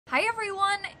Hi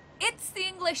everyone, it's the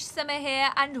EnglishSimmer here,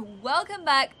 and welcome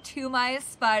back to my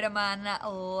Spider-Man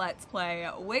Let's Play.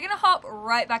 We're gonna hop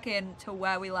right back into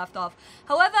where we left off.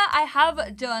 However, I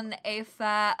have done a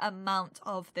fair amount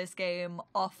of this game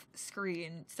off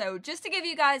screen. So just to give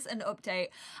you guys an update,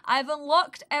 I've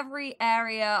unlocked every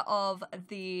area of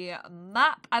the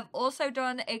map. I've also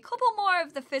done a couple more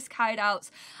of the Fisk hideouts.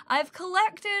 I've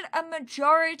collected a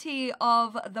majority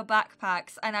of the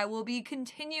backpacks, and I will be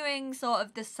continuing sort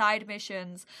of the side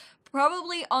missions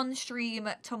probably on stream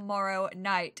tomorrow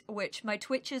night, which my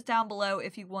Twitch is down below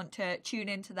if you want to tune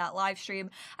into that live stream.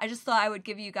 I just thought I would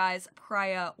give you guys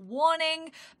prior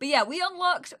warning. But yeah, we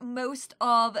unlocked most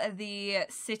of the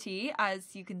city,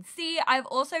 as you can see. I've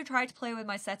also tried to play with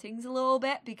my settings a little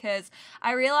bit because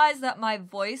I realized that my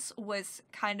voice was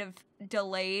kind of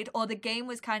delayed, or the game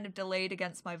was kind of delayed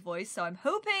against my voice, so I'm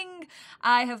hoping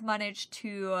I have managed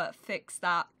to fix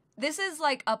that. This is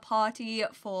like a party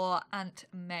for Aunt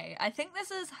May. I think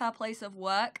this is her place of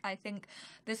work. I think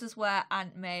this is where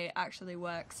Aunt May actually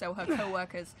works. So her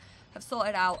co-workers have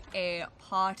sorted out a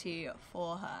party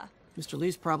for her. Mr.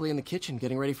 Lee's probably in the kitchen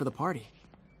getting ready for the party.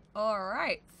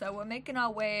 Alright, so we're making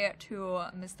our way to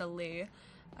Mr. Lee.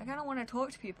 I kind of want to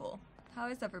talk to people. How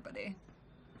is everybody?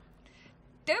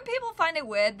 Don't people find it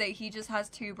weird that he just has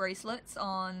 2 bracelets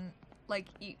on like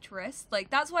each wrist? Like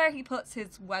that's where he puts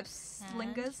his web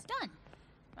slingers. Done.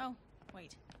 Oh,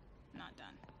 wait. Not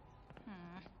done.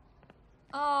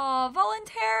 Oh,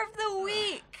 volunteer of the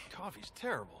week. Coffee's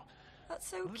terrible. That's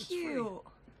so But it's cute. free.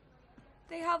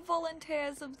 They have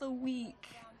volunteers of the week.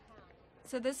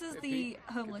 So this is Hey, the Pete.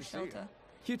 homeless Good to see you. shelter.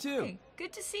 You too. Hey,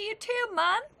 good to see you too,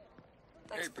 man.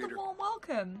 Thanks Hey, for the Peter. warm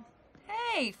welcome.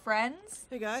 Hey, friends.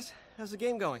 Hey guys, how's the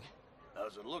game going?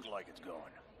 How's it look like it's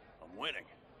going? I'm winning.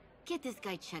 Get this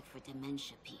guy checked for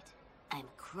dementia, Pete. I'm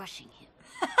crushing him.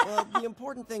 Well, the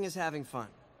important thing is having fun.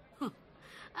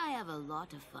 I have a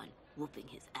lot of fun whooping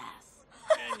his ass.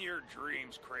 And your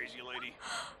dreams, crazy lady.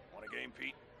 Want a game,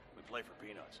 Pete? We play for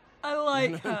peanuts. I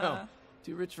like No, her. no.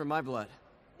 Too rich for my blood.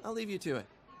 I'll leave you to it.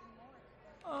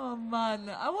 Oh man,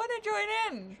 I want to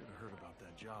join in. Should have heard about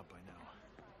that job by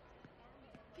now.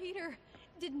 Peter,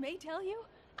 did May tell you?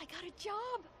 I got a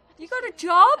job. You got a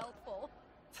job? Helpful.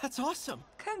 That's awesome.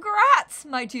 Congrats,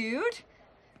 my dude.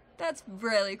 That's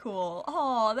really cool.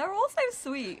 Oh, they're all so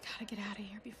sweet. Gotta get out of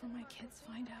here before my kids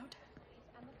find out.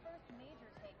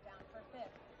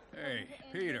 Hey,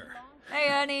 Peter.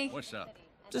 Hey, Ernie. What's up?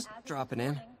 Just dropping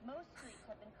in.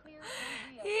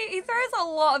 He throws a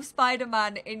lot of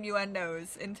Spider-Man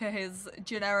innuendos into his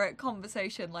generic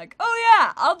conversation, like, oh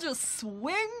yeah, I'll just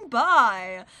swing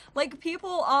by. Like,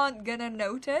 people aren't gonna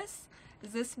notice.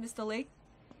 Is this Mr. Lee?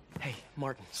 Hey,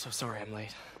 Martin, so sorry I'm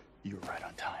late. You were right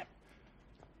on time.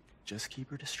 Just keep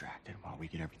her distracted while we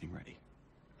get everything ready.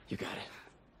 You got it.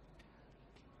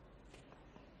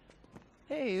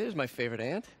 Hey, there's my favorite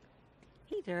aunt.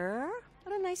 Peter,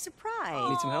 what a nice surprise.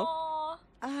 Need some help?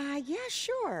 Aw. Yeah,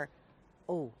 sure.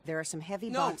 Oh, there are some heavy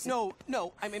No, boxes.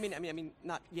 no. I mean,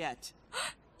 not yet.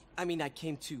 I mean, I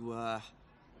came to,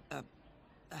 I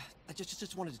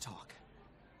just wanted to talk.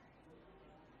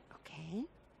 Okay.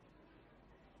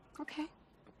 Okay.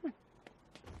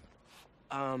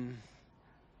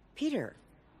 Peter,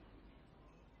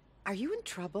 are you in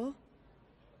trouble?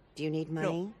 Do you need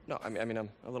money? No, I mean, I'm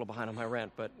a little behind on my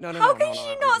rent, but no. How can no,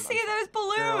 she I'm not see those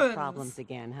Girl balloons? problems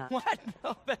again, huh? What?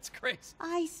 No, that's crazy.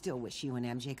 I still wish you and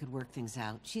MJ could work things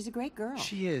out. She's a great girl.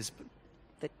 She is, but...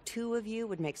 The 2 of you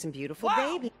would make some beautiful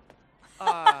Wow. babies.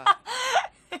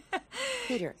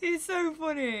 Peter, He's so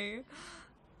funny.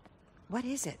 what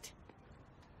is it?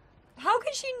 How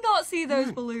can she not see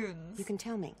those balloons? You can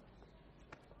tell me.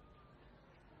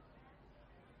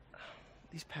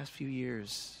 These past few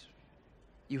years,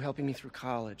 you helping me through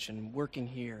college and working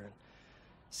here and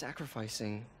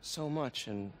sacrificing so much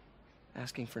and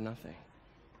asking for nothing.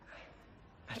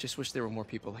 I just wish there were more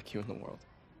people like you in the world.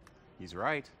 He's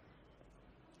right.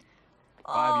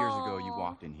 5 years ago, you Aw.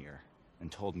 walked in here and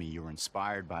told me you were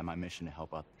inspired by my mission to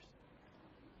help others.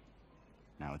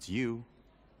 Now it's you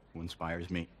who inspires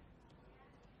me.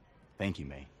 Thank you,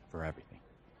 May, for everything.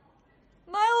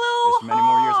 My little Here's to many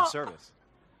more years of heart. service.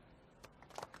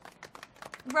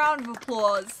 Round of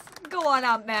applause. Go on,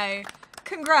 Aunt May.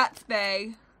 Congrats,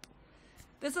 May.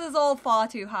 This is all far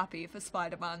too happy for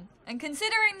Spider-Man. And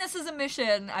considering this is a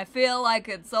mission, I feel like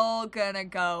it's all gonna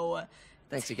go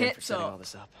Thanks again for tits setting up. all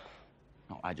this up.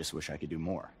 Oh, I just wish I could do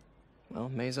more. Well,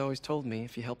 May's always told me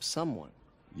if you help someone.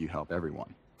 You help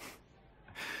everyone.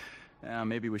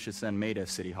 Maybe we should send May to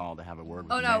City Hall to have a word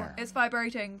with Oh the no, mayor. it's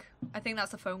vibrating. I think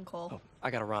that's a phone call. Oh,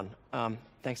 I gotta run.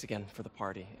 Thanks again for the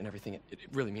party and everything. It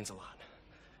really means a lot.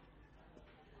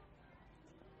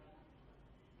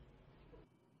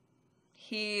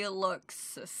 He looks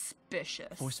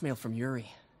suspicious. Voicemail from Yuri.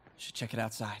 Should check it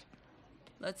outside.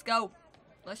 Let's go.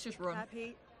 Let's just run. Hi,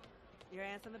 Pete. Your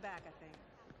aunt's in the back, I think.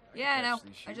 Yeah, I know.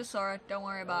 I just saw her. Don't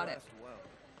worry about it.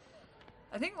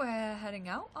 I think we're heading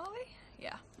out, are we?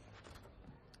 Yeah.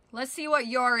 Let's see what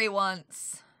Yuri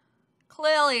wants.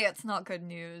 Clearly it's not good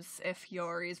news if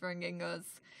Yuri's ringing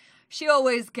us. She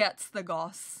always gets the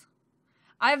goss.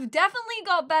 I've definitely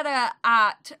got better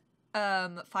at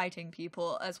fighting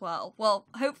people as well. Well,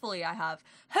 hopefully I have.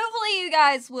 Hopefully you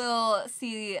guys will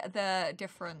see the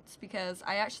difference because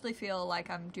I actually feel like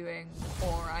I'm doing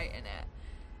alright in it.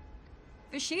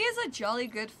 But she is a jolly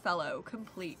good fellow,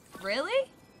 complete. Really?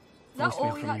 Is that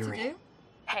all we had to do?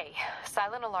 Hey,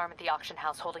 silent alarm at the auction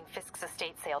house holding Fisk's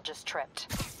estate sale just tripped.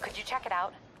 Could you check it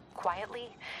out? Quietly?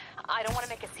 I don't want to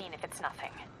make a scene if it's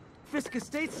nothing. Fisk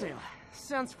estate sale.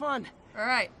 Sounds fun.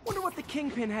 Alright, Wonder what the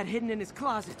Kingpin had hidden in his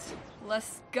closets.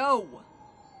 let's go.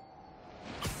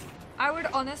 I would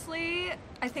honestly,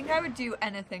 I think I would do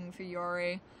anything for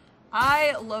Yuri.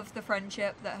 I love the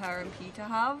friendship that her and Peter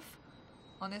have.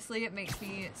 Honestly, it makes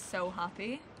me so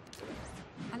happy.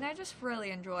 And I just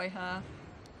really enjoy her.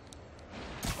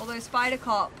 Although Spider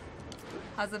Cop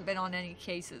hasn't been on any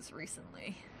cases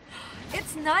recently.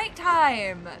 It's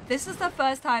nighttime! This is the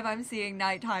first time I'm seeing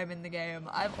nighttime in the game.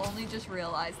 I've only just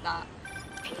realized that.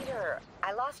 Peter,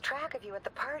 I lost track of you at the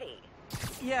party.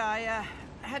 Yeah, I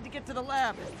had to get to the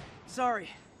lab. Sorry.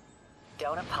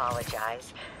 Don't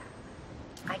apologize.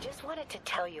 I just wanted to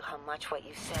tell you how much what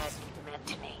you said meant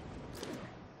to me.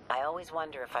 I always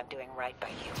wonder if I'm doing right by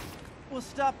you. Well,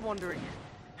 stop wondering.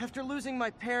 After losing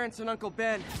my parents and Uncle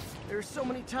Ben, there are so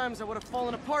many times I would have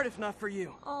fallen apart if not for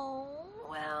you. Oh,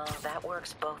 Well, that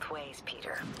works both ways,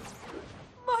 Peter.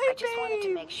 my I just wanted to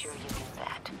babes. make sure you knew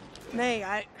that. May,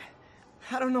 I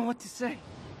don't know what to say.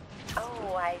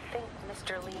 Oh, I think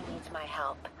Mr. Lee needs my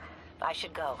help. I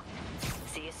should go.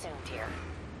 See you soon, dear.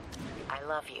 I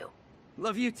love you.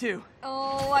 Love you too.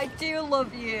 Oh, I do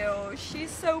love you. She's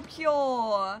so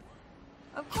pure.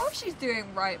 Of course she's doing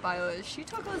right by us. She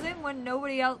took us in when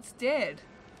nobody else did.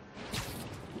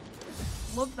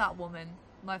 Love that woman.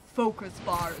 My focus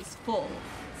bar is full.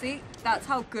 See, that's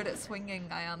how good at swinging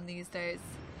I am these days.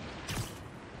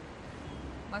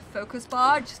 My focus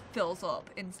bar just fills up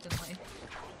instantly.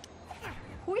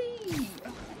 Whee!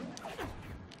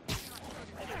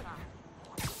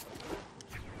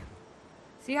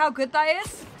 See how good that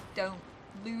is? Don't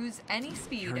lose any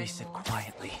speed Yuri said anymore.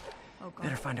 quietly. Oh god.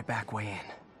 Better find a back way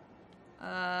in.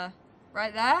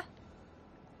 Right there?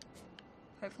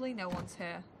 Hopefully no one's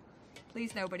here.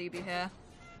 Please nobody be here.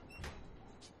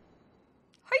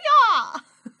 Hiya!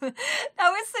 That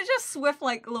was such a swift,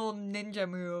 like, little ninja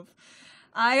move.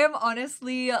 I am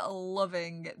honestly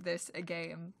loving this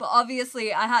game. But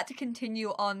obviously, I had to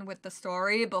continue on with the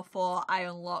story before I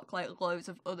unlock, like, loads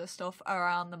of other stuff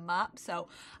around the map. So,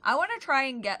 I want to try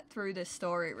and get through this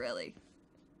story, really.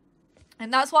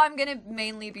 And that's what I'm going to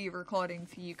mainly be recording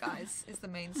for you guys, is the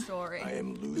main story. I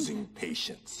am losing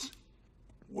patience.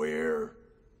 Where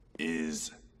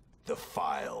is the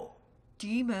file?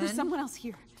 Demon? There's someone else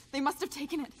here. They must have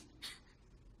taken it.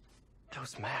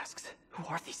 Those masks. Who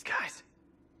are these guys?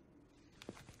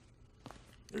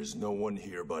 There's no one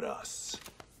here but us.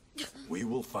 We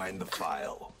will find the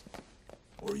file,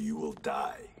 or you will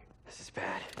die. This is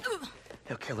bad.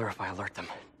 They'll kill her if I alert them.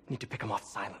 Need to pick them off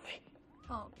silently.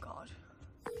 Oh, God.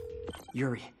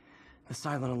 Yuri, the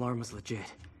silent alarm was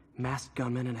legit. Masked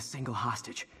gunmen and a single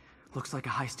hostage. Looks like a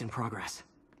heist in progress.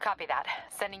 Copy that.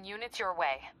 Sending units your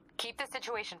way. Keep the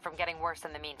situation from getting worse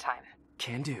in the meantime.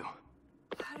 Can do.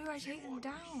 How do I take them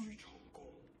down?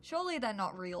 Surely they're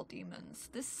not real demons.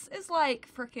 This is like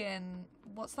frickin'...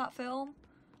 What's that film?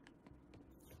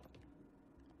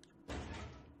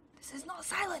 This is not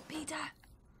silent, Peter!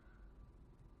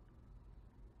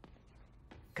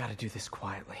 Gotta do this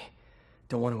quietly.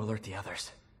 Don't want to alert the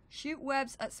others. Shoot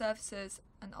webs at surfaces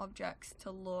and objects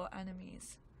to lure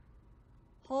enemies.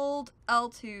 Hold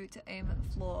L2 to aim at the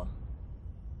floor.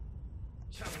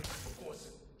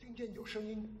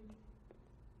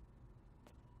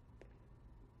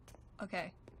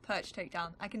 Okay, perch takedown.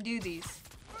 I can do these.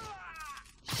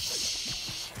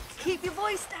 Shh! Keep your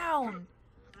voice down!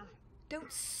 Don't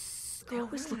They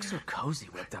always look so cozy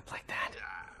whipped up like that.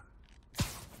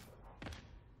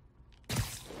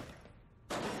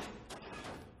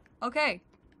 Okay.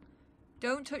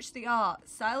 Don't touch the art.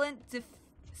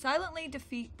 Silently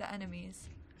defeat the enemies.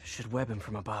 Should web him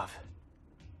from above.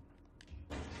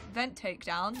 Vent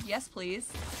takedown. Yes,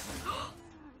 please.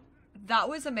 That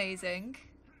was amazing.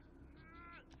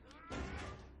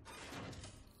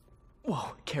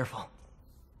 Whoa, careful.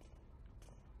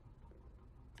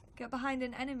 Get behind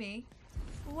an enemy.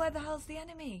 Where the hell's the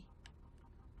enemy?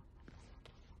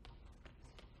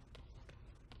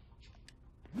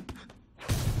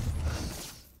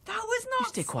 That was not You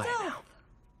stay quiet stealth. now.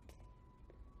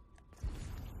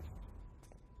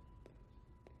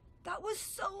 That was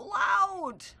so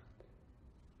loud.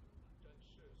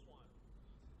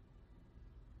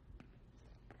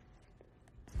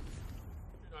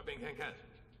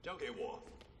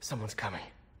 Someone's coming.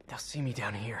 They'll see me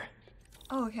down here.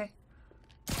 Oh, okay.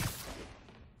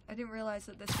 I didn't realize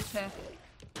that this was here.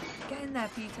 Get in there,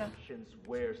 Peter.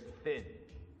 Wears thin.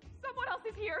 Someone else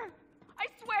is here. I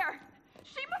swear.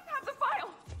 She must have the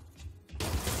file.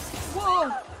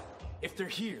 Whoa! If they're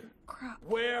here, Crap.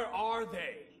 where are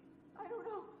they? I don't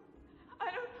know.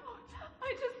 I don't know.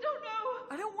 I just don't know.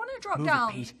 I don't want to drop Move down.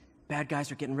 it, Pete. Bad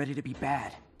guys are getting ready to be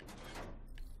bad.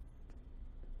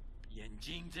 眼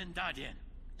睛睁大点，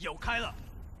有开了。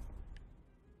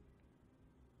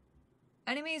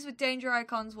 Enemies with danger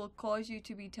icons will cause you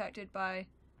to be detected by...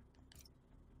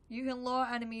 You can lure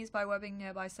enemies by webbing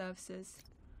nearby surfaces.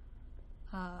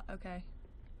 Okay.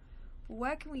 But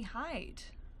where can we hide?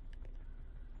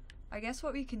 I guess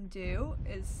what we can do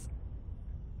is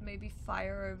maybe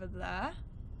fire over there.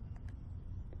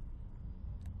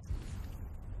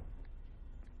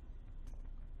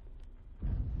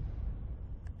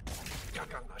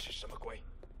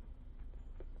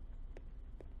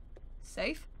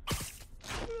 Safe?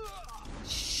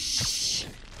 Shh!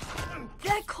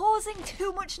 They're causing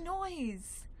too much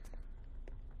noise.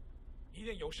 一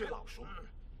定有是老鼠，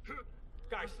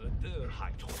该死的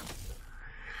害虫。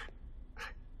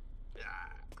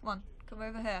 Come on, come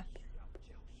over here.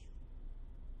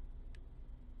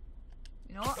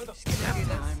 You know what? Just gonna do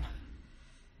this.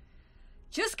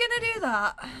 Just gonna do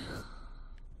that.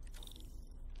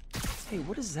 Hey,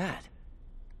 what is that?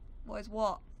 What is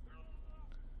what?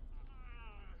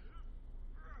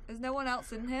 There's no one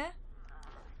else in here?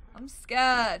 I'm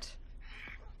scared.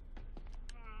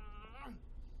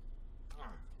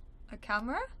 A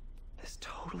camera? This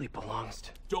totally belongs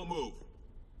to... Don't move.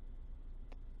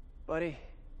 Buddy,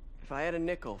 if I had a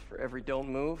nickel for every don't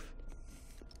move...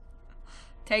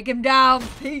 Take him down,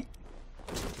 Pete!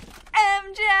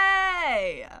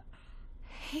 MJ!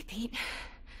 Hey, Pete.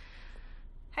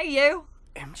 Hey, you!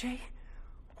 MJ?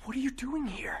 What are you doing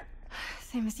here?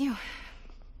 Same as you.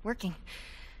 Working.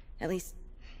 At least,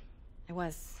 I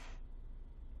was.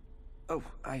 Oh,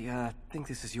 I think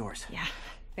this is yours. Yeah,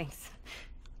 thanks.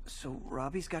 So,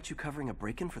 Robbie's got you covering a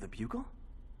break-in for the Bugle?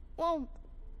 Well,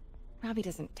 Robbie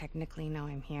doesn't technically know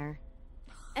I'm here.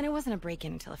 And it wasn't a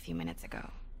break-in until a few minutes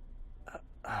ago.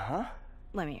 Uh-huh?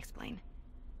 Let me explain.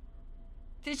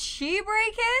 Did she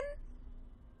break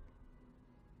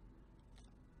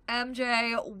in?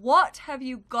 MJ, what have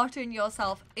you gotten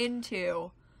yourself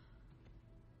into?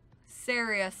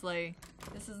 Seriously,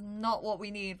 this is not what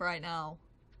we need right now.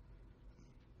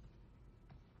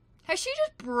 Has she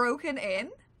just broken in?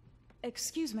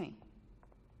 Excuse me.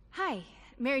 Hi,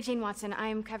 Mary Jane Watson.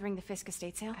 I'm covering the Fisk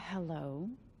estate sale. Hello.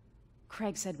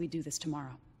 Craig said we'd do this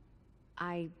tomorrow.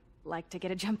 I like to get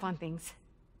a jump on things.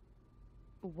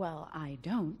 Well, I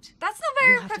don't. That's not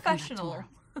very You'll have to come back professional. tomorrow.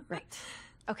 Right.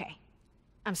 Okay.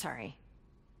 I'm sorry.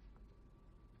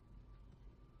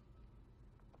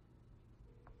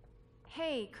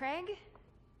 Hey, Craig?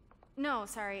 No,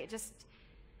 sorry, it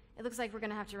looks like we're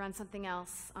gonna have to run something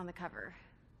else on the cover.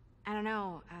 I don't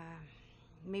know,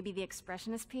 maybe the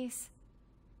expressionist piece?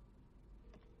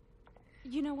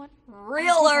 You know what?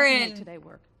 Reel her I think I can make in. today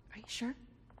work. Are you sure?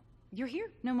 You're here.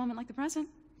 No moment like the present.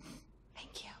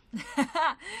 Thank you.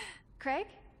 Craig?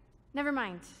 Never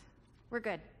mind. We're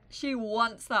good. She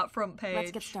wants that front page.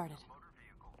 Let's get started.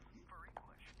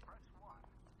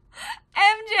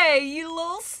 MJ, you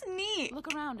little sneak.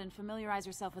 Look around and familiarize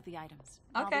yourself with the items.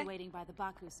 Okay. I'll be waiting by the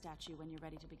Baku statue when you're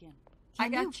ready to begin. I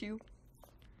got you.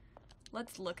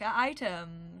 Let's look at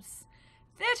items.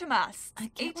 Theatre masks, I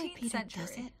get why 18th Peter century.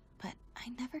 does it, but I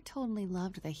never totally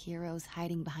loved the heroes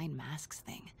hiding behind masks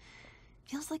thing.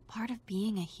 Feels like part of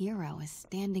being a hero is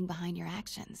standing behind your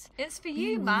actions. It's for Being you,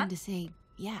 willing man. to say,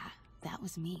 yeah, that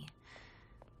was me.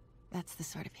 That's the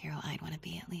sort of hero I'd want to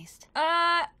be, at least.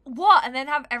 What? And then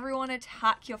have everyone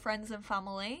attack your friends and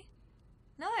family?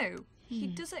 No. He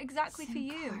does it exactly for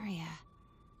you. Sinclaria.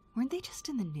 Weren't they just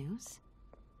in the news?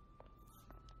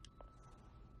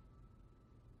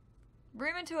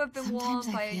 Rumored to have been Sometimes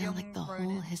worn by I a feel young like the whole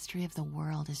Ronin. history of the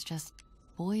world is just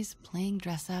boys playing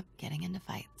dress-up, getting into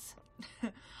fights.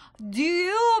 Do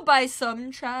you, by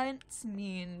some chance,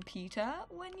 mean Peter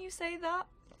when you say that?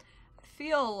 I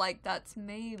feel like that's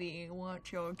maybe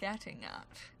what you're getting at.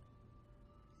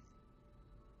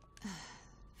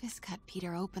 Fisk cut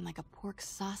Peter open like a pork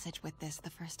sausage with this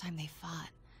the first time they fought.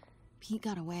 Pete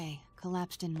got away,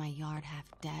 collapsed in my yard half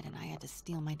dead, and I had to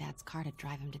steal my dad's car to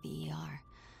drive him to the ER.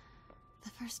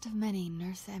 The first of many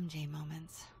Nurse MJ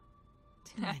moments.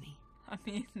 Too many. I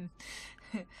mean,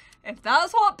 if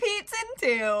that's what Pete's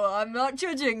into, I'm not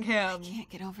judging him. I can't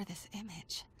get over this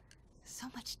image. So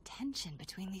much tension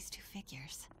between these two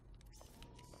figures.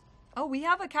 Oh, we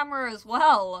have a camera as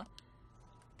well.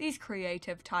 These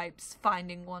creative types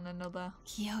finding one another.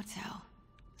 Kyoto.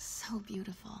 So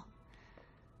beautiful.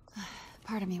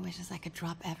 Part of me wishes I could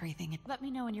drop everything and... Let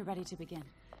me know when you're ready to begin.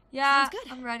 Yeah, Sounds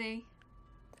good. I'm ready.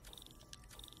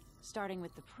 Starting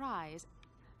with the prize,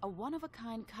 a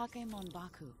one-of-a-kind kakemon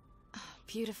baku. Oh,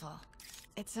 beautiful.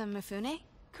 It's a Mifune?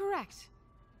 Correct.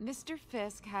 Mr.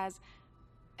 Fisk has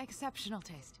exceptional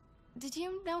taste. Did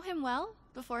you know him well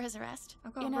before his arrest?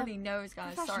 I've got a runny nose,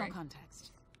 guys. Professional Sorry.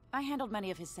 context. I handled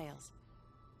many of his sales.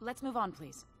 Let's move on,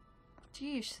 please.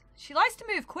 Jeez, she likes to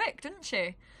move quick, doesn't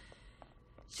she?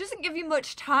 She doesn't give you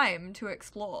much time to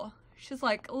explore. She's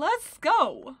like, let's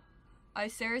go. I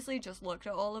seriously just looked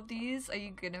at all of these. Are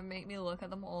you gonna make me look at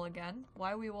them all again?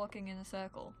 Why are we walking in a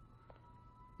circle?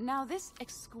 Now this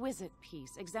exquisite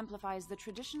piece exemplifies the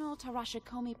traditional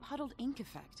Tarashikomi puddled ink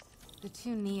effect. The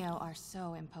two Neo are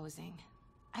so imposing.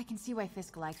 I can see why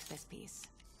Fisk liked this piece.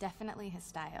 Definitely his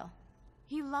style.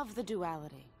 He loved the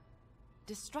duality.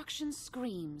 Destruction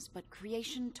screams, but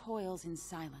creation toils in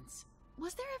silence.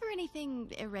 Was there ever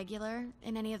anything irregular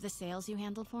in any of the sales you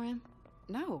handled for him?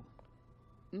 No.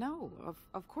 No,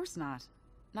 of course not.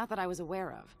 Not that I was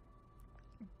aware of.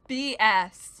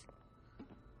 BS.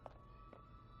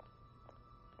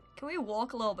 Can we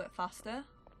walk a little bit faster?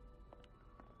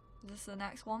 Is this the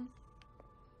next one?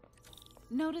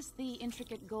 Notice the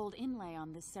intricate gold inlay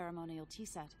on this ceremonial tea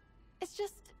set. It's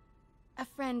just... a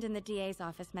friend in the DA's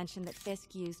office mentioned that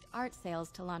Fisk used art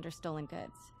sales to launder stolen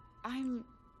goods. I'm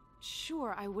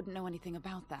sure I wouldn't know anything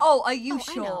about that. Oh, are you I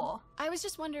sure? know. I was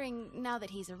just wondering, now that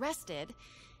he's arrested,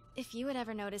 if you had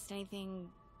ever noticed anything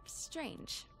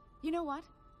strange. You know what?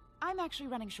 I'm actually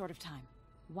running short of time.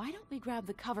 Why don't we grab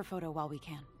the cover photo while we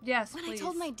can? Yes, When please. I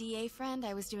told my DA friend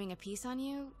I was doing a piece on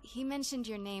you, he mentioned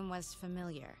your name was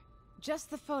familiar.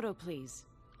 Just the photo, please.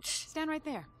 Stand right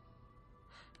there.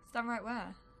 Stand right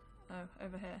where? Oh,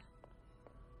 over here.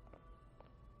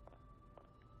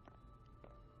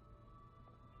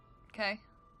 Okay.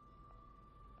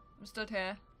 I'm stood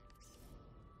here.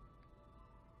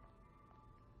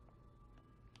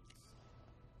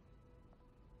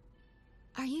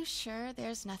 Are you sure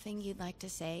there's nothing you'd like to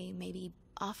say, maybe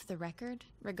off the record,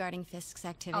 regarding Fisk's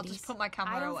activities? I'll just put my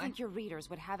camera I don't away. think your readers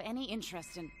would have any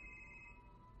interest in...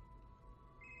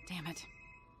 Damn it.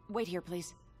 Wait here,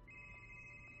 please.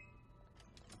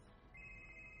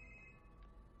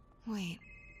 Wait,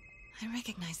 I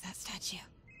recognize that statue.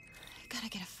 I gotta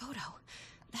get a photo.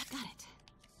 That got it.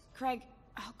 Craig,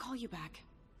 I'll call you back.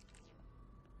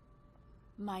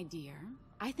 My dear,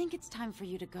 I think it's time for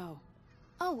you to go.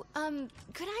 Oh,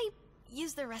 could I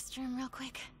use the restroom real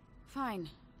quick? Fine.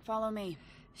 Follow me.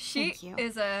 She Thank you.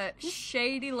 is a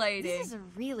shady lady. This is a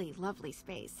really lovely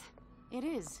space. It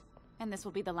is. And this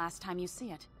will be the last time you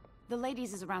see it. The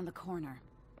ladies is around the corner.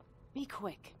 Be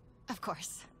quick. Of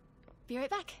course. Be right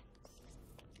back.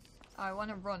 I want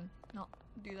to run, not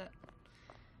do that.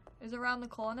 Is it around the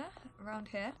corner? Around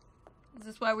here? Is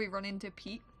this where we run into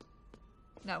Pete?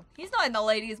 No, he's not in the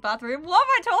ladies' bathroom. What am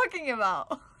I talking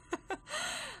about?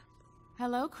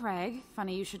 Hello, Craig.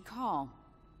 Funny you should call.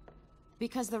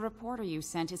 Because the reporter you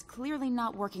sent is clearly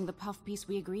not working the puff piece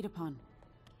we agreed upon.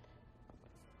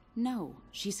 No,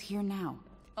 she's here now.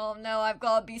 Oh no, I've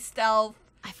got to be stealth.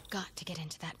 I've got to get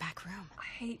into that back room. I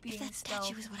hate being If that stealth.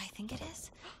 statue is what I think it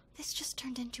is, this just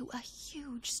turned into a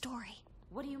huge story.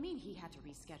 What do you mean he had to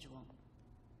reschedule?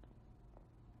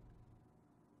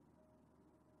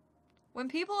 When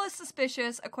people are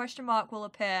suspicious, a question mark will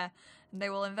appear and they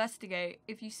will investigate.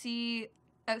 If you see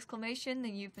exclamation,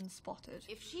 then you've been spotted.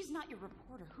 If she's not your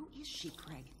reporter, who is she,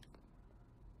 Craig?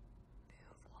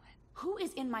 Move, woman. Who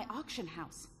is in my auction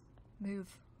house?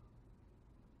 Move.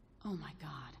 Oh my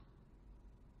god.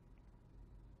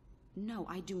 No,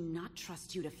 I do not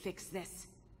trust you to fix this.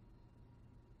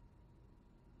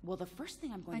 Well, the first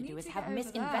thing I'm going to do is have Miss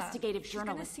Investigative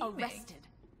Journalist arrested.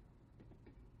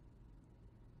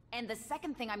 And the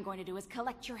second thing I'm going to do is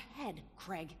collect your head,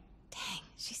 Craig. Dang,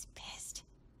 she's pissed.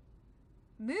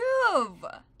 Move!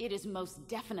 It is most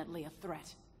definitely a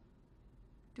threat.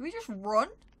 Do we just run?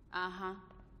 Uh-huh.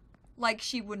 Like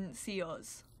she wouldn't see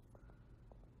us.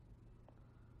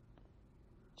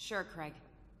 Sure, Craig.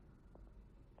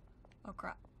 Oh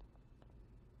crap.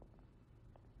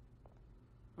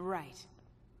 Right.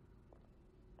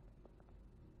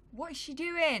 What is she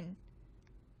doing?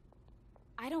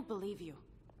 I don't believe you.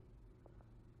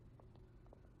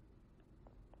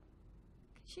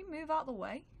 Can she move out the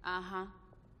way? Uh-huh.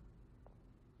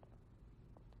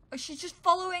 Oh, she's just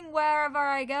following wherever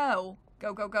I go.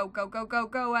 Go, go, go, go, go, go,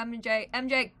 go, MJ.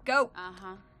 MJ, go.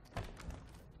 Uh-huh.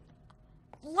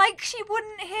 Like she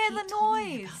wouldn't hear the told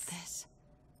me noise. about this.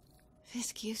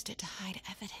 Fisk used it to hide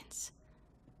evidence.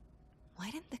 Why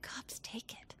didn't the cops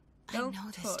take it? Don't I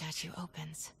know this statue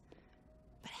opens.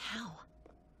 But how?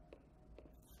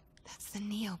 That's the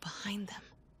Neo behind them.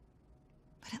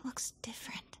 But it looks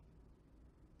different.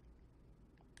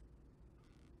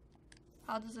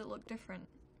 How does it look different?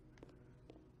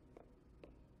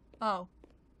 Oh.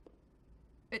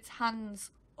 Its hands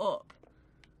up.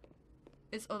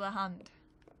 Its other hand.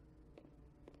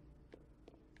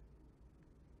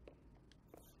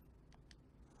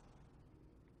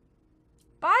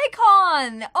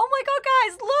 Bicon! Oh my god,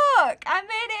 guys, look! I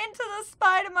made it into the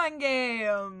Spider-Man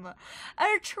game!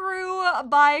 A true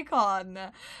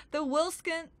Bicon. The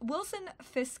Wilson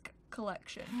Fisk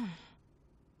collection.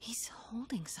 He's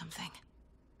holding something.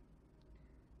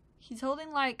 He's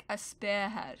holding like a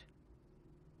spearhead.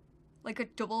 Like a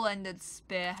double-ended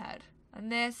spearhead.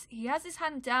 And this, he has his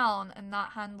hand down and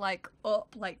that hand like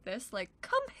up like this, like,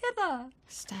 come hither!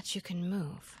 Statue can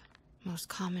move. Most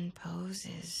common pose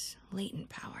is latent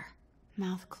power.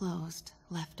 Mouth closed,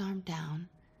 left arm down,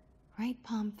 right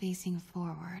palm facing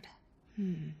forward.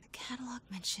 The catalog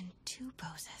mentioned 2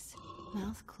 poses.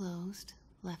 Mouth closed,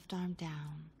 left arm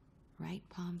down, right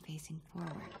palm facing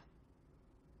forward.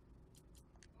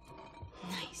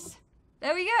 Nice.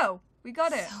 There we go. We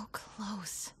got it. So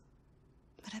close.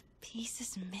 But a piece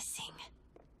is missing.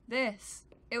 This.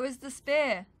 It was the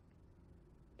spear.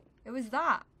 It was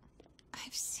that.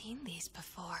 I've seen these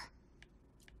before.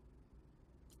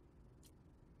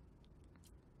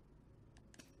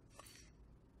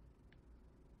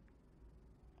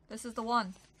 This is the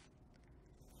one.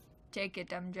 Take it,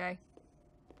 MJ.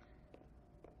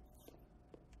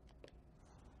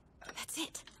 That's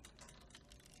it.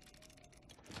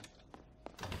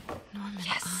 Norman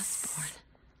Osborn.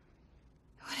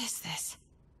 What is this?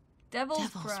 Devil's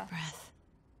breath. breath.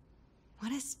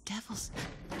 What is devil's...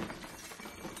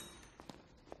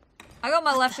 I got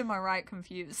my left and my right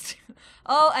confused.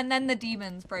 Oh, and then the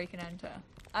demons break and enter.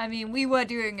 I mean, we were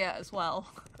doing it as well.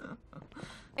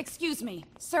 Excuse me,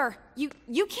 sir. You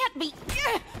can't be...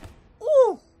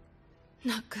 Ooh!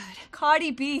 Not good. Cardi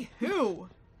B, who?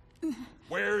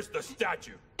 Where's the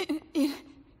statue?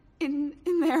 In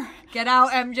there. Get out,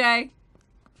 MJ.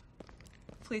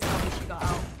 Please tell me she got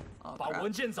out. Oh, 把 crap.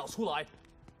 文件找出来。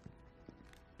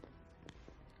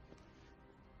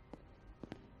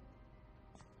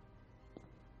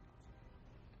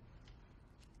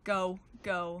 Go,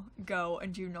 go, go,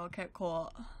 and do not get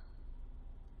caught.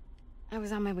 I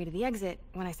was on my way to the exit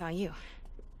when I saw you.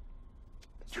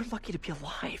 You're lucky to be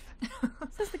alive.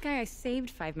 This is the guy I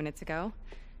saved 5 minutes ago.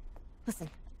 Listen,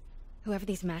 whoever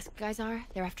these masked guys are,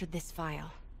 they're after this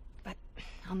file. But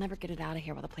I'll never get it out of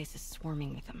here while the place is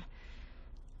swarming with them.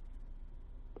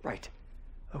 Right.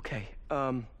 Okay,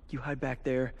 you hide back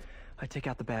there. I take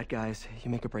out the bad guys. You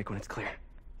make a break when it's clear.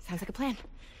 Sounds like a plan.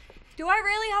 Do I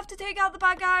really have to take out the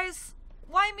bad guys?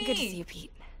 Why me? Good to see you,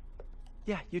 Pete.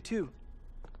 Yeah, you too.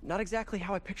 Not exactly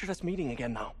how I pictured us meeting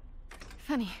again, though.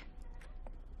 Funny.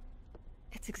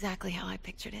 It's exactly how I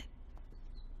pictured it.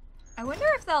 I wonder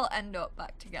if they'll end up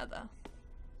back together.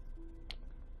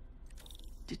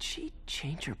 Did she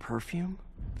change her perfume?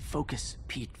 Focus,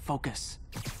 Pete, focus.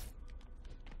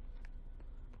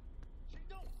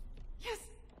 Yes.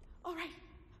 All right.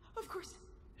 Of course.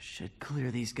 Should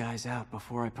clear these guys out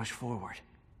before I push forward.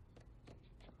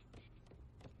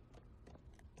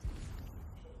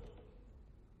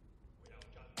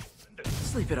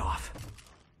 Sleep it off.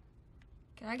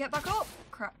 Can I get back up?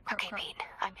 Crap, crap, Okay, crap. Pete.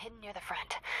 I'm hidden near the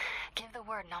front. Give the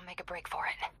word and I'll make a break for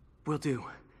it. Will do.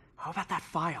 How about that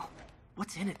file?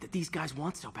 What's in it that these guys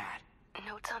want so bad?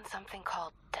 Notes on something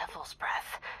called Devil's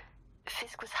Breath.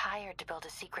 Fisk was hired to build a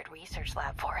secret research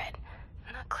lab for it.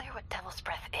 Not clear what Devil's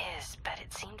Breath is, but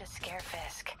it seemed to scare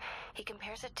Fisk. He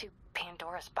compares it to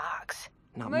Pandora's box.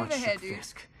 Not Come over much, here, shook dude.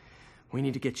 Fisk. We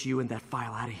need to get you and that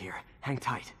file out of here. Hang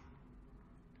tight.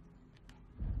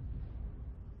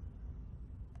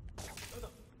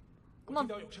 Come on.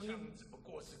 听到有声音只不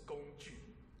过是工具，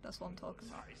 That's what I'm talking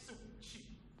about. 才是武器。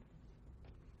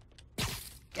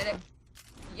 Get him.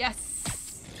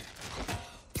 Yes.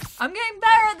 I'm getting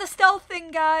better at the stealth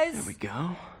thing, guys. There we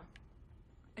go.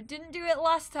 I didn't do it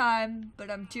last time, but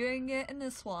I'm doing it in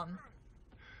this one.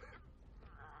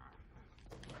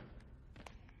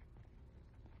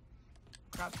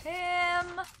 Grab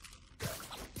him.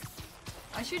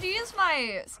 I should use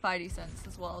my Spidey sense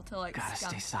as well to like Gotta scan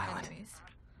stay silent. enemies.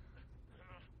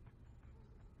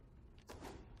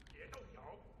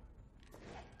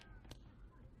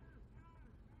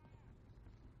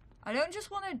 I don't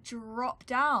just want to drop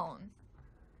down.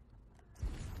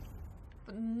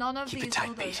 But none of Keep these it tight,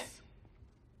 others. Pete.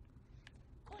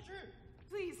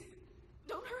 Please,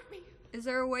 don't hurt me. Is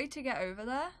there a way to get over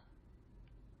there?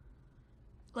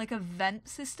 Like a vent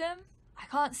system? I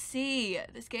can't see.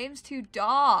 This game's too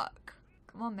dark.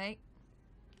 Come on, mate.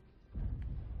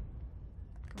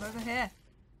 Come over here.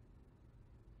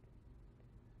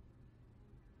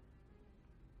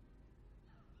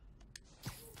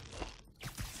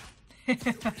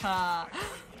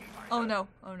 Oh no,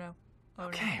 oh no, oh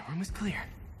Okay, no. room is clear.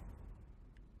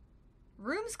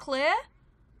 Room's clear?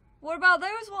 What about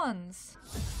those ones?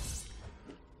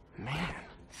 Man,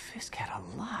 Fisk had a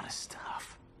lot of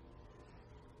stuff.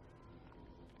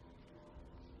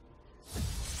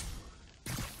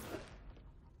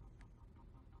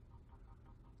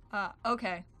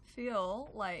 Okay.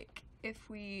 Feel like if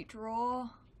we draw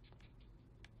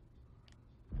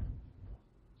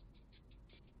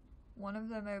one of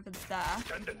them over there.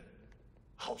 等等，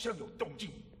好像有动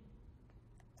静。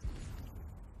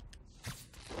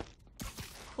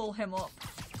 Pull him up.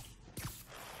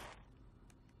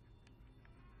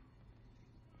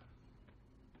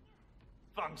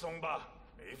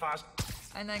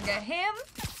 And then get him.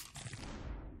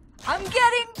 I'm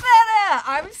getting better!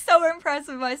 I'm so impressed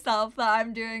with myself that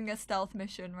I'm doing a stealth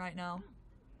mission right now.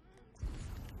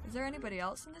 Is there anybody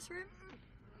else in this room?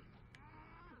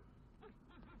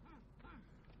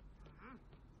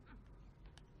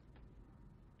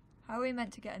 How are we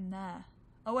meant to get in there?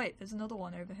 Oh wait, there's another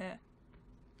one over here.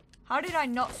 How did I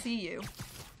not see you?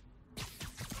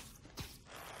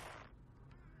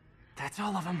 That's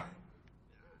all of them.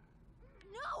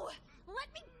 No!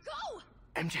 Let me go!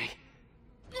 MJ.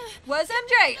 Where's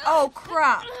MJ? Oh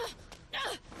crap.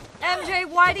 MJ,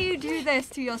 why do you do this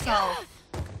to yourself?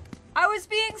 I was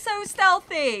being so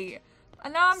stealthy.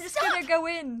 And now I'm just gonna go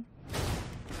in.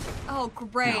 Oh,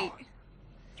 great.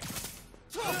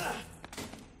 No.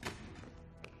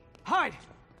 Hide!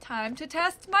 Time to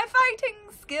test my fighting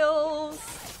skills.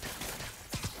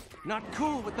 Not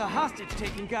cool with the hostage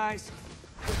taking, guys.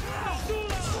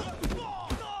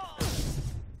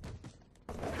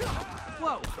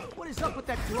 Whoa, what is up with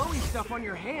that glowy stuff on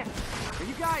your hand? Are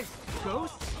you guys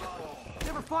ghosts?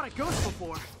 Never fought a ghost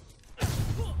before.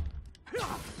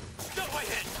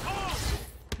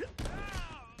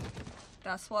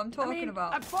 That's what I'm talking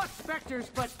about. I've fought specters,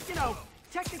 but, you know,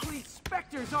 technically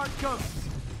specters aren't ghosts.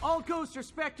 All ghosts are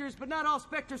specters, but not all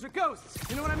specters are ghosts.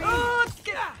 You know what I mean? Oh,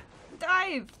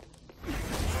 dive!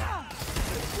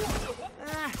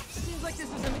 Seems like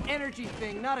this is an energy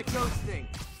thing, not a ghost thing.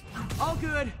 All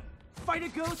good. Fight a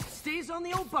ghost stays on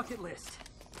the old bucket list.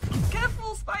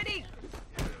 Careful, Spidey!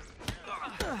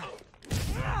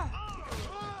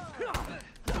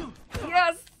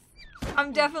 Yes!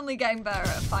 I'm definitely getting better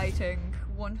at fighting.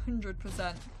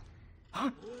 100%.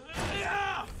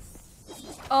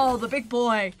 Oh, the big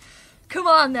boy. Come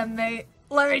on then, mate.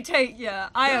 Let me take you.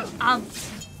 I am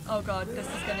amped. Oh god, this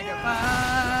is gonna go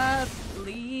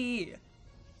badly.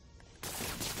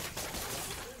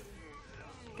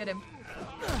 Get him.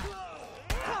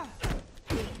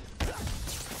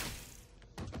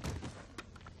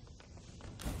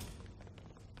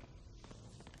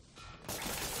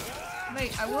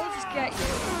 Mate, I will just get you.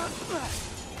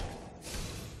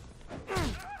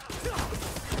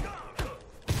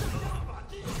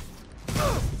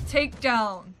 Take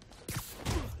down.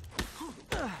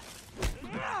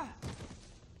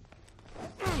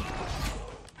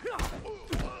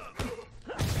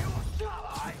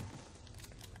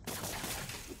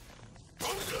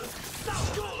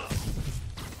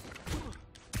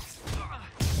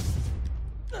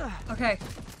 Okay,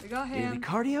 we got him. Daily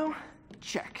cardio?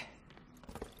 Check.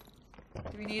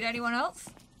 Do we need anyone else?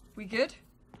 We good?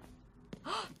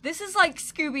 This is like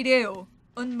Scooby-Doo.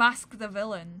 Unmask the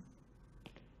villain.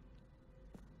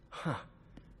 Huh.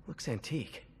 Looks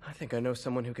antique. I think I know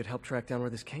someone who could help track down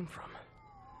where this came from.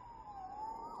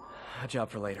 A job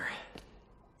for later.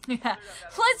 Yeah.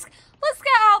 Let's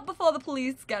get out before the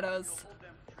police get us.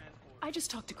 I just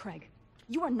talked to Craig.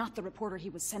 You are not the reporter he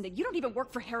was sending. You don't even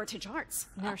work for Heritage Arts.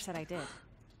 Never said I did.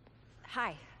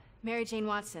 Hi, Mary Jane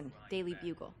Watson, Daily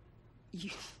Bugle.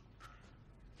 You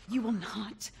will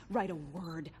not write a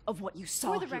word of what you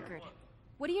saw For the here. record,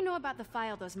 what do you know about the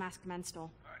file those masked men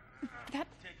stole? That...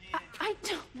 I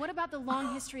don't... What about the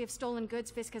long history of stolen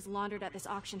goods Fisk has laundered at this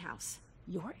auction house?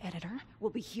 Your editor will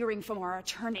be hearing from our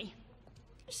attorney.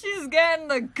 She's getting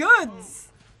the goods.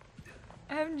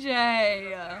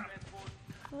 MJ.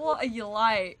 What are you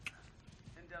like?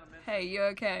 Hey, you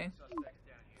okay?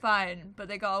 Fine, but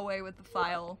they got away with the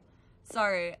file.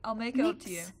 Sorry, I'll make it up to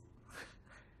you.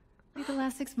 Like the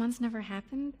last 6 months never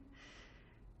happened?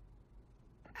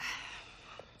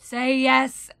 Say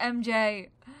yes, MJ.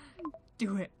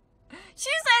 Do it. She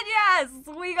said yes!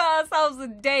 We got ourselves a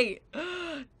date.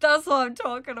 That's what I'm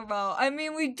talking about. I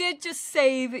mean, we did just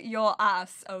save your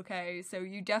ass, okay? So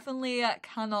you definitely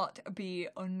cannot be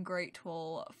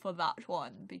ungrateful for that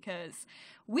one, because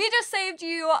we just saved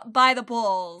you by the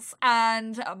balls.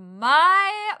 And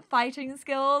my fighting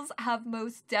skills have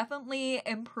most definitely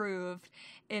improved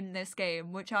in this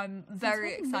game, which I'm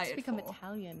very excited become for.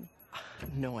 Italian.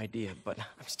 No idea, but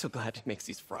I'm still glad he makes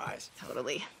these fries.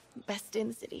 Totally. Best in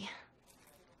the city.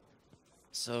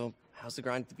 So, how's the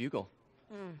grind at the Bugle?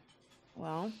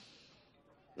 Well,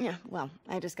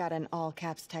 I just got an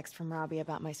all-caps text from Robbie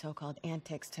about my so-called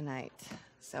antics tonight.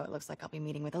 So it looks like I'll be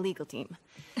meeting with the legal team.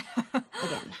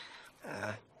 Again.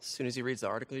 As soon as he reads the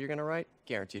article you're gonna write,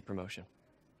 guaranteed promotion.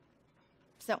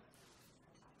 So,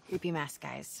 creepy mask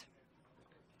guys.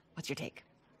 What's your take?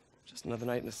 Just another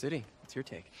night in the city. What's your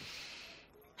take?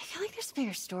 I feel like there's a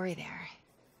bigger story there.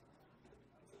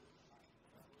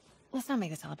 Let's not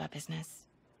make this all about business.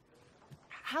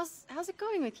 How's it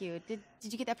going with you? Did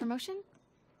you get that promotion?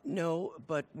 No,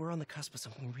 but we're on the cusp of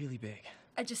something really big.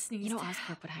 I just sneezed. You know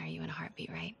Oscorp would hire you in a heartbeat,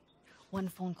 right? One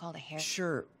phone call to Harry.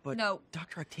 Sure, but no.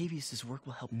 Dr. Octavius's work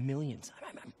will help millions.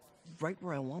 I'm right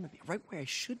where I want to be, right where I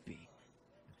should be.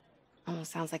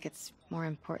 Almost sounds like it's more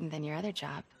important than your other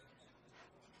job.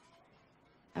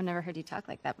 I've never heard you talk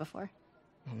like that before.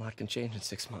 A lot can change in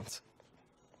 6 months.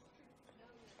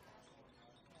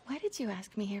 Why did you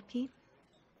ask me here, Pete?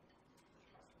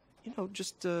 You know,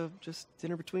 just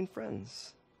dinner between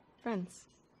friends. Friends.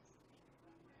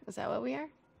 Is that what we are?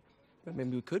 But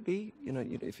maybe we could be, you know,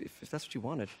 if that's what you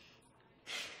wanted.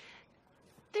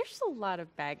 There's a lot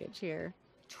of baggage here.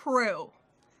 True.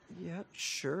 Yeah,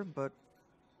 sure, but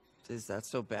is that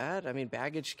so bad? I mean,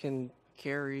 baggage can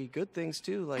carry good things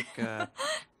too, like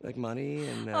like money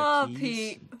and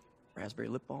keys, Pete. raspberry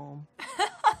lip balm.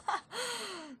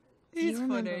 Do you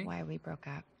remember why we broke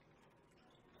up?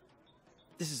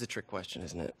 This is a trick question,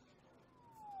 isn't it?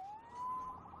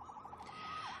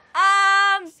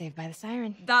 Saved by the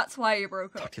siren. That's why you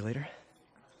broke up. Talk to you later.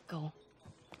 Go.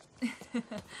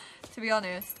 To be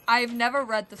honest, I've never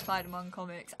read the Spider-Man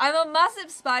comics. I'm a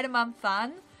massive Spider-Man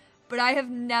fan, but I have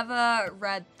never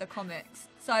read the comics.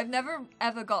 So I've never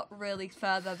ever got really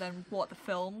further than what the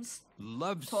films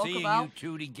Love talk seeing about. you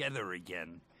two together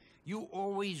again. You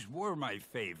always were my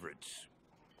favorites.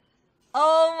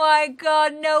 Oh my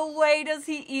god, no way does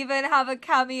he even have a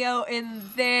cameo in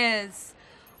this.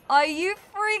 Are you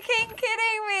freaking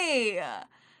kidding me?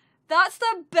 That's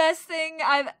the best thing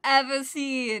I've ever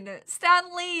seen.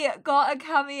 Stan Lee got a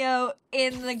cameo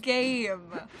in the game.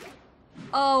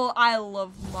 Oh, I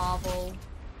love Marvel.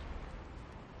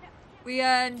 We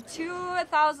earned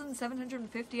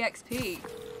 2,750 XP.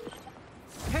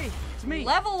 Hey, it's me.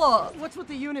 Level up. What's with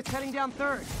the units heading down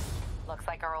third? Looks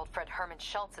like our old friend Herman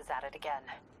Schultz is at it again.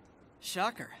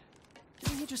 Shocker.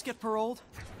 Didn't he just get paroled?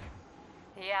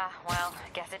 Yeah, well,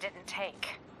 guess it didn't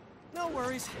take. No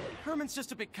worries. Herman's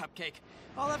just a big cupcake.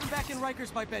 I'll have him back in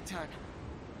Rikers by bedtime.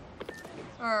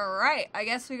 Alright, I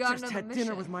guess we got Just another had mission.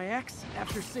 dinner with my ex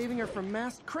after saving her from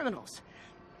masked criminals.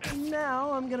 And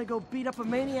now I'm gonna go beat up a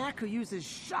maniac who uses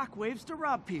shockwaves to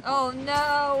rob people. Oh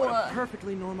no! What a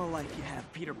perfectly normal life you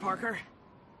have, Peter Parker.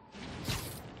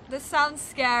 This sounds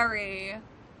scary.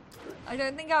 I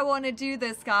don't think I want to do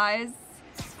this, guys.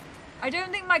 I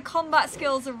don't think my combat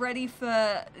skills are ready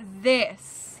for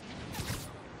this.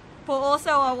 But also,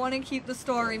 I want to keep the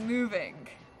story moving.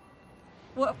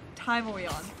 What time are we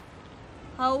on?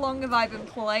 How long have I been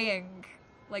playing?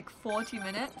 Like 40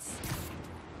 minutes?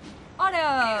 Oh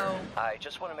no! I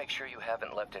just want to make sure you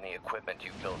haven't left any equipment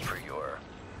you built for your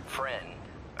friend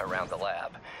around the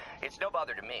lab. It's no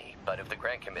bother to me, but if the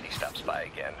grant committee stops by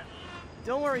again...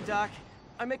 Don't worry, Doc.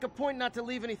 I make a point not to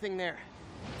leave anything there.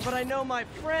 But I know my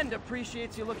friend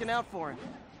appreciates you looking out for him.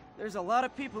 There's a lot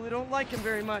of people who don't like him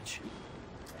very much.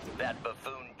 That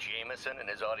buffoon Jameson and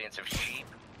his audience of sheep?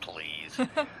 Please.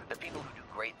 The people who do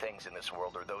great things in this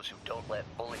world are those who don't let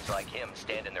bullies like him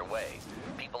stand in their way.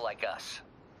 People like us.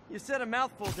 You said a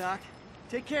mouthful, Doc.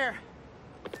 Take care.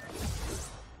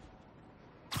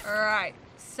 Alright,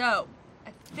 so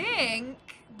I think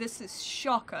this is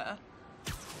Shocker,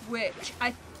 which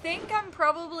I think I'm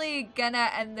probably gonna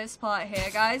end this part here,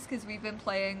 guys, because we've been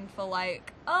playing for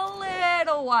like a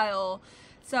little while.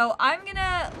 So I'm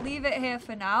gonna leave it here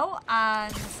for now,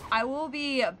 and I will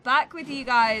be back with you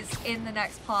guys in the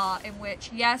next part, in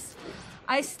which, yes,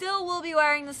 I still will be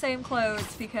wearing the same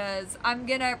clothes because I'm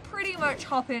gonna pretty much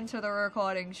hop into the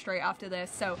recording straight after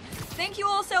this. So thank you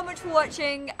all so much for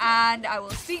watching, and I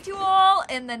will speak to you all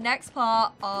in the next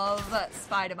part of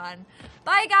Spider-Man.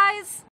 Bye, guys!